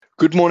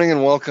Good morning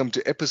and welcome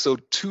to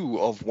episode 2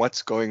 of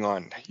What's Going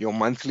On, your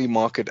monthly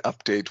market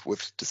update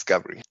with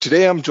Discovery.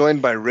 Today I'm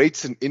joined by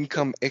rates and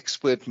income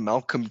expert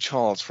Malcolm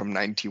Charles from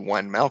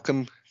 91.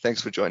 Malcolm,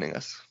 thanks for joining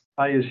us.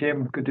 Hi,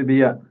 Yashem. Good to be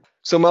here.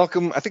 So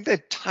Malcolm, I think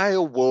the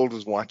entire world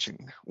was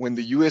watching when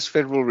the US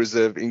Federal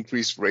Reserve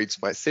increased rates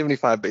by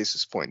 75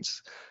 basis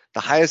points, the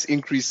highest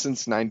increase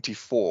since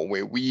 94,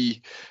 where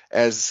we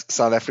as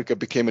South Africa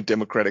became a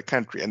democratic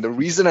country. And the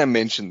reason I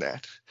mentioned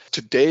that,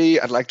 today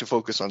I'd like to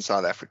focus on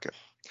South Africa.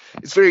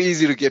 It's very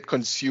easy to get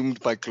consumed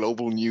by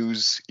global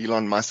news,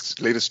 Elon Musk's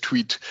latest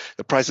tweet,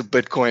 the price of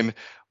Bitcoin,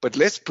 but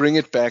let's bring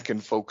it back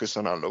and focus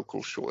on our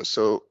local shores.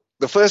 So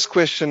the first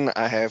question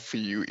I have for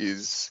you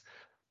is,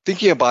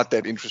 thinking about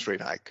that interest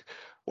rate hike,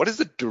 what has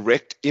the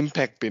direct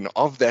impact been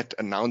of that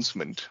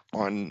announcement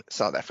on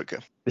South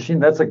Africa? Yashem,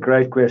 that's a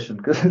great question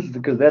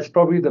because that's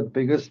probably the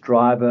biggest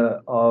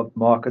driver of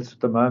markets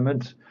at the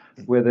moment,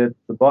 whether it's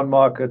the bond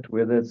market,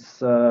 whether it's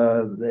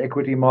the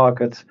equity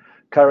markets,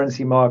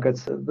 currency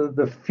markets,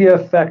 the fear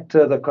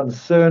factor, the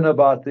concern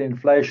about the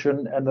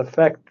inflation, and the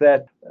fact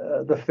that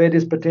the Fed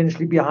is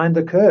potentially behind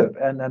the curve,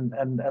 and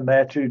they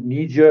had to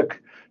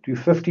knee-jerk do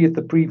 50 at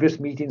the previous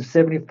meeting,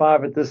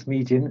 75 at this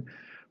meeting.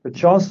 The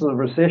chances of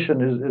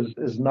recession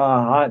is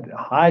now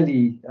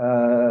highly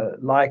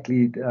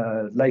likely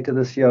later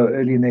this year or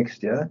early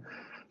next year.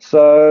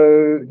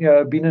 So,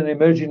 being an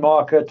emerging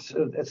market,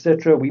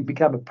 etc., we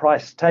become a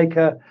price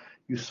taker.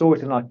 You saw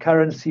it in our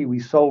currency.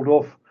 We sold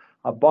off.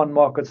 Our bond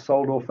market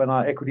sold off, and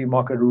our equity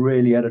market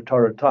really had a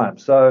torrid time.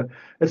 So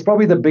it's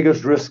probably the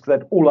biggest risk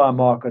that all our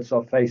markets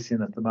are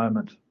facing at the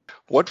moment.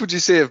 What would you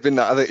say have been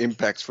the other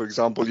impacts? For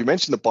example, you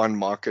mentioned the bond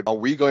market. Are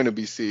we going to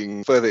be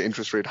seeing further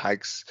interest rate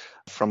hikes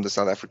from the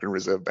South African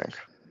Reserve Bank?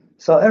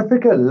 South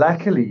Africa,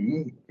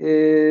 luckily,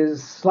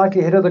 is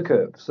slightly ahead of the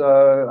curve.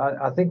 So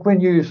I think when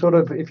you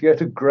if you had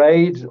to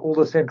grade all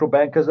the central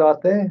bankers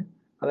out there,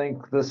 I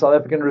think the South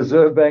African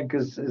Reserve Bank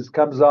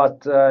comes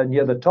out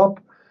near the top.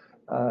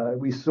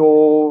 We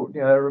saw,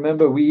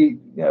 remember, we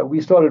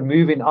started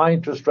moving our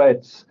interest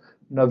rates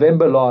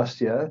November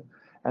last year,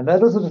 and that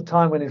was at a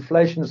time when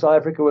inflation in South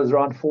Africa was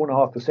around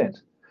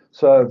 4.5%.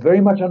 So very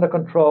much under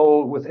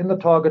control, within the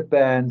target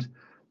band,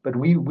 but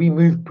we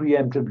moved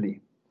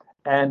preemptively.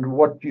 And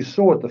what you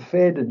saw at the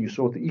Fed and you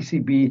saw at the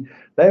ECB,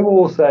 they were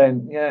all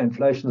saying,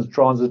 inflation is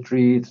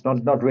transitory, it's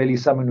not really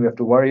something we have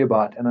to worry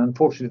about. And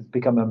unfortunately, it's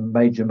become a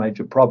major,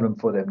 major problem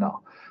for them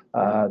now.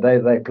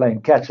 They're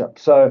playing catch up.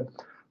 So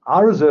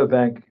our Reserve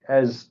Bank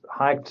has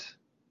hiked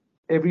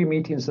every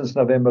meeting since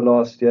November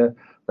last year.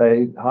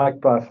 They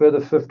hiked by a further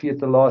 50 at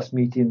the last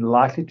meeting,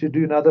 likely to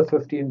do another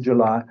 50 in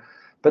July.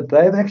 But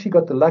they've actually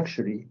got the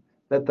luxury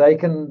that they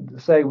can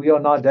say we are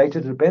now data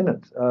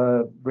dependent.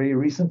 Very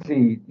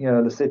recently,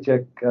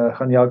 Lesetja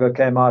Kganyago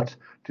came out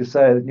to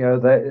say,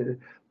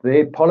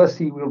 their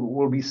policy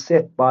will be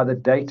set by the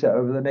data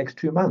over the next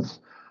 2 months.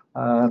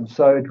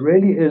 So it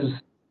really is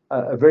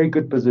a very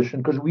good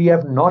position because we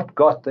have not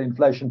got the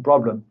inflation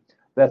problem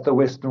that the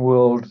Western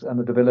world and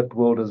the developed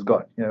world has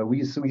got.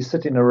 We're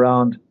sitting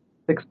around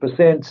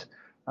 6%.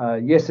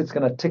 Yes, it's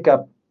going to tick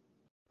up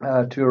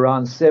to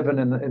around 7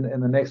 in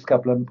the next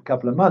couple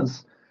of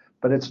months,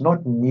 but it's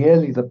not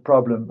nearly the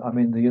problem. I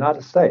mean, the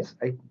United States,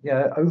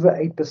 over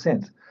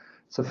 8%.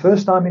 It's the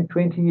first time in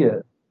 20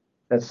 years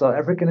that South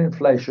African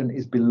inflation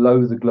is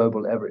below the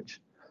global average.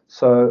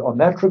 So on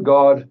that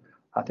regard,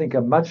 I think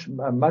a much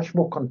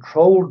more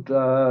controlled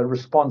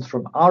response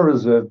from our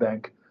Reserve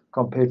Bank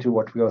compared to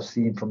what we are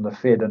seeing from the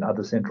Fed and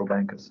other central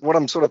bankers. What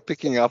I'm sort of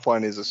picking up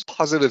on is a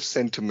positive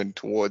sentiment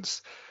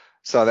towards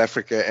South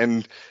Africa.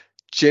 And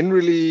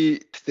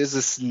generally, there's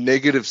this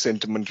negative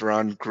sentiment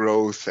around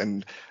growth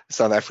and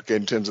South Africa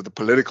in terms of the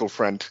political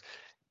front.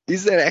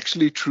 Is that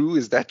actually true?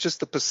 Is that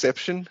just the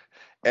perception?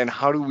 And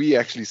how do we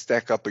actually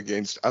stack up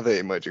against other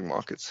emerging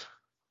markets?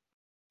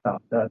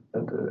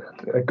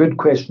 A good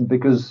question,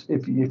 because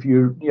if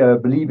you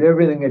believe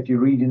everything that you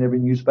read in every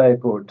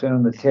newspaper or turn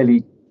on the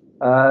telly,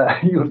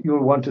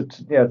 you'll want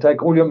to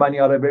take all your money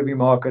out of every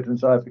market in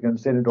South Africa and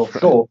send it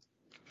offshore,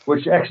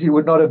 which actually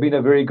would not have been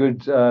a very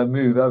good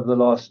move over the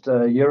last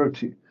year or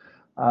two.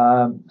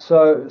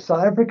 So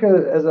South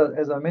Africa,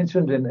 as I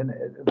mentioned, in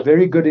a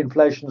very good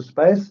inflation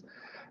space.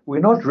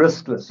 We're not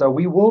riskless, so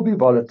we will be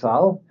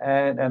volatile,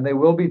 and there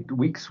will be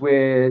weeks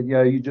where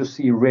you just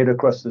see red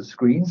across the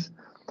screens.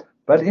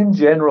 But in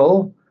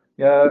general,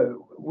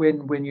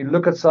 when you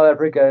look at South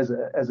Africa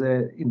as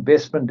an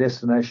investment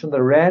destination,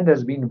 the rand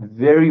has been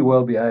very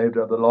well behaved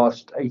over the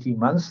last 18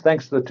 months,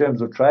 thanks to the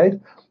terms of trade.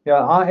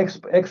 Our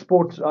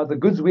exports, the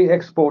goods we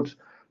export,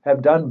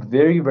 have done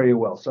very, very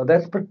well. So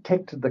that's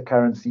protected the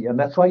currency, and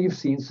that's why you've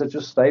seen such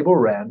a stable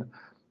rand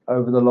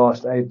over the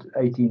last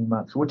 18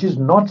 months, which is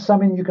not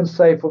something you can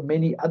say for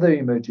many other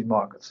emerging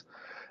markets.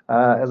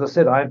 As I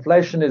said, our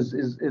inflation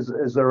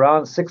is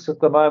around 6 at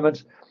the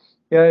moment.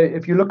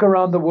 If you look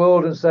around the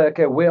world and say,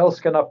 okay, where else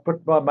can I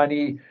put my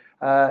money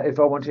if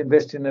I want to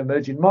invest in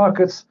emerging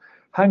markets?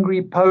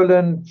 Hungary,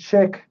 Poland,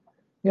 Czech,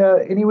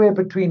 anywhere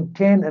between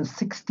 10 and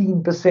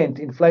 16%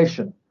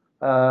 inflation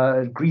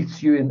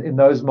greets you in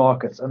those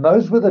markets. And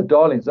those were the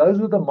darlings. Those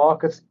were the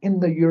markets in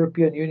the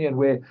European Union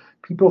where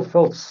people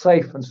felt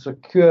safe and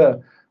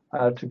secure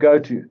to go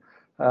to.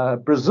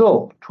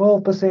 Brazil,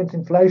 12%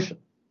 inflation.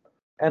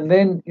 And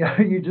then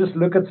you just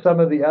look at some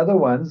of the other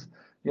ones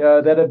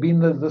that have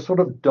been the sort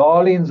of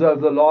darlings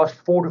over the last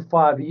 4 to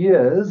 5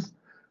 years.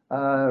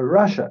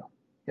 Russia.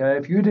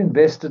 If you'd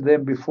invested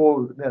them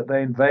before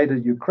they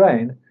invaded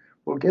Ukraine,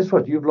 well, guess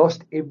what? You've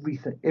lost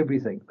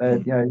everything.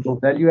 Your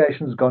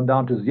valuation's gone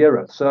down to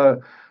zero.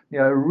 So,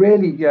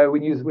 really,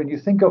 when you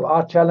think of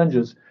our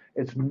challenges,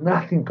 it's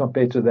nothing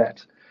compared to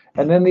that.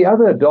 And then the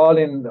other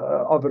darling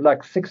of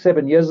like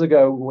 6-7 years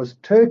ago was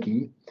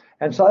Turkey,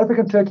 and South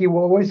Africa and Turkey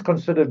were always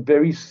considered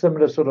very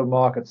similar sort of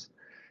markets.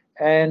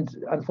 And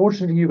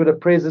unfortunately, you've got a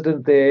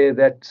president there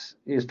that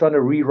is trying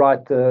to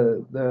rewrite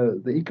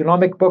the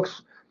economic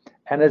books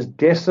and has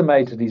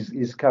decimated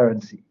his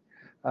currency.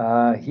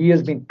 He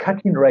has been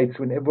cutting rates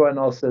when everyone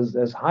else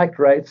has hiked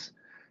rates.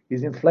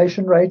 His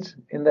inflation rate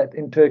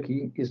in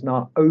Turkey is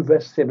now over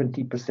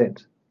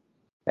 70%.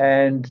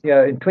 And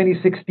in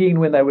 2016,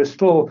 when they were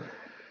still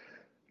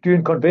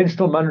doing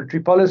conventional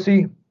monetary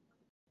policy,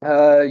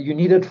 you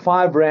needed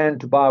 5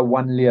 rand to buy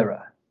 1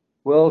 lira.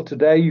 Well,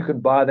 today you can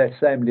buy that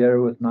same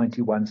lira with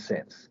 91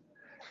 cents.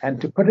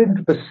 And to put it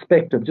into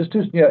perspective,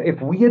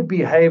 if we had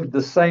behaved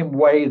the same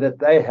way that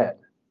they had,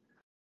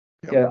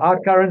 our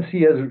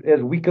currency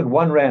has weakened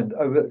 1 rand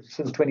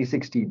since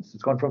 2016.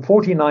 It's gone from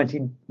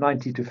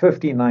 14.90 to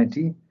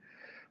 15.90.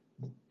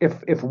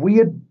 If we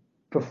had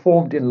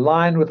performed in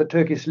line with the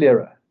Turkish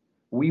lira,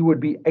 we would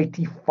be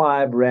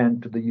 85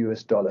 rand to the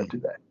US dollar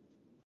today.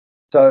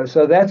 So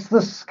that's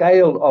the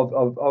scale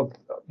of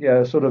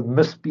sort of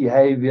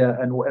misbehavior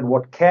and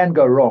what can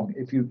go wrong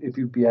if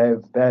you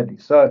behave badly.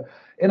 So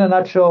in a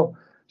nutshell,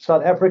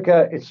 South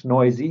Africa, it's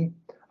noisy.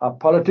 Our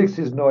politics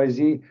is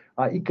noisy.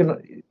 Our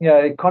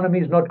economy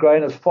is not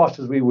growing as fast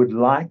as we would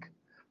like.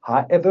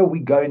 However,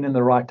 we're going in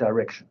the right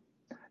direction.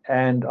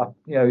 And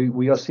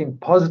we are seeing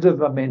positive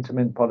momentum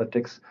in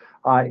politics.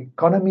 Our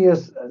economy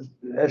has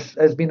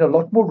been a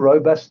lot more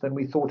robust than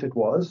we thought it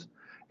was.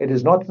 It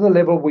is not to the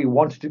level we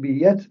want to be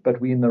yet, but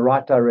we're in the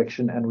right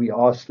direction and we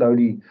are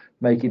slowly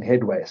making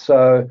headway.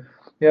 So,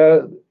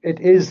 it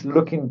is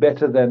looking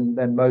better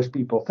than most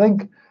people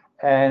think,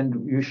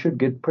 and you should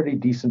get pretty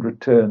decent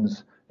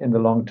returns in the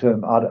long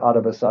term out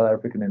of a South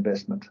African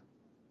investment.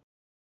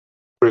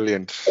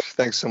 Brilliant.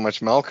 Thanks so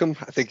much, Malcolm.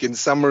 I think in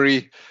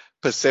summary,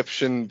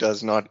 perception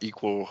does not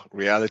equal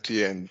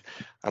reality, and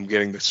I'm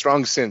getting the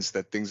strong sense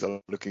that things are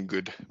looking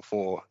good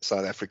for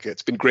South Africa.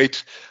 It's been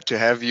great to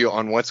have you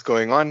on What's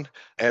Going On.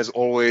 As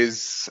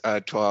always,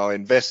 to our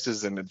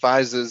investors and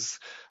advisors,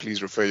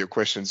 please refer your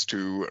questions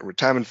to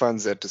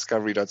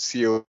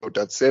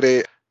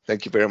retirementfunds@discovery.co.za.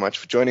 Thank you very much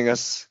for joining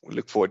us. We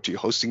look forward to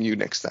hosting you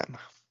next time.